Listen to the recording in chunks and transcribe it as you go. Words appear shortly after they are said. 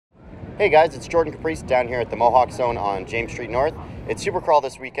Hey guys, it's Jordan Caprice down here at the Mohawk Zone on James Street North. It's Supercrawl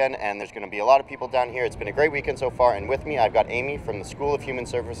this weekend, and there's going to be a lot of people down here. It's been a great weekend so far, and with me I've got Amy from the School of Human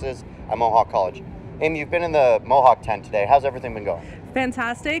Services at Mohawk College. Amy, you've been in the Mohawk tent today. How's everything been going?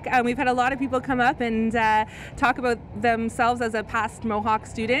 Fantastic. We've had a lot of people come up and talk about themselves as a past Mohawk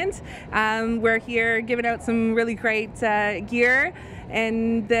student. We're here giving out some really great gear,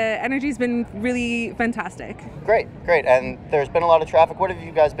 and the energy's been really fantastic. Great. And there's been a lot of traffic. What have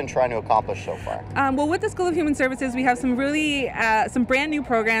you guys been trying to accomplish so far? Well, with the School of Human Services, we have some really, some brand new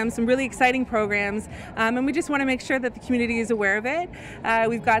programs, some really exciting programs, and we just want to make sure that the community is aware of it.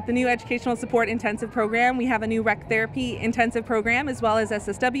 We've got the new Educational Support Intensive program. We have a new Rec Therapy Intensive program, as well as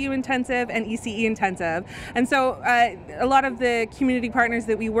SSW Intensive and ECE Intensive. And so a lot of the community partners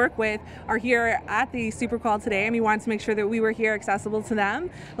that we work with are here at the Supercrawl today, and we wanted to make sure that we were here accessible to them,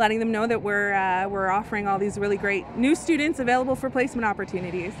 letting them know that we're offering all these really great new students available for placement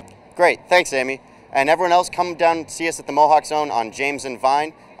opportunities. Great, thanks Amy. And everyone else, come down and see us at the Mohawk Zone on James and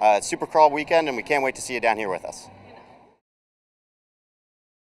Vine. It's Supercrawl weekend, and we can't wait to see you down here with us.